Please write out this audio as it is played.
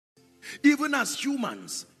Even as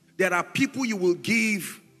humans, there are people you will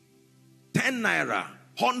give 10 naira,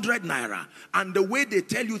 100 naira, and the way they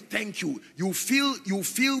tell you thank you, you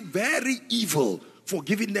feel very evil for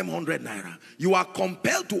giving them 100 naira. You are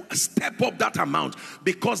compelled to step up that amount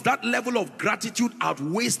because that level of gratitude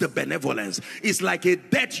outweighs the benevolence. It's like a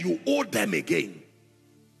debt you owe them again.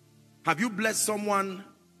 Have you blessed someone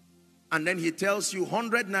and then he tells you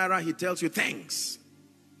 100 naira, he tells you thanks.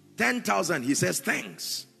 10,000, he says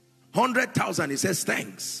thanks. 100,000, he says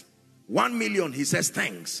thanks. 1 million, he says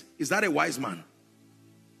thanks. Is that a wise man?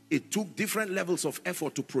 It took different levels of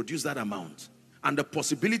effort to produce that amount. And the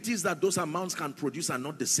possibilities that those amounts can produce are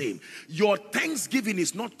not the same. Your thanksgiving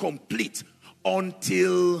is not complete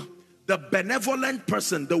until the benevolent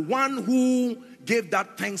person, the one who gave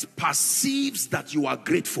that thanks, perceives that you are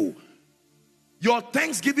grateful. Your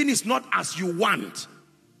thanksgiving is not as you want.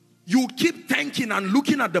 You keep thanking and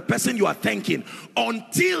looking at the person you are thanking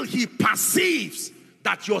until he perceives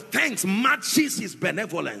that your thanks matches his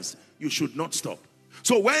benevolence. You should not stop.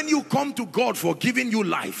 So when you come to God for giving you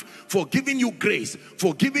life, for giving you grace,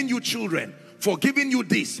 for giving you children, for giving you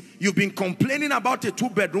this, you've been complaining about a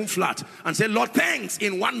 2-bedroom flat and say, Lord, thanks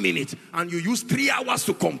in 1 minute, and you use 3 hours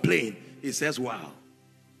to complain. He says, wow.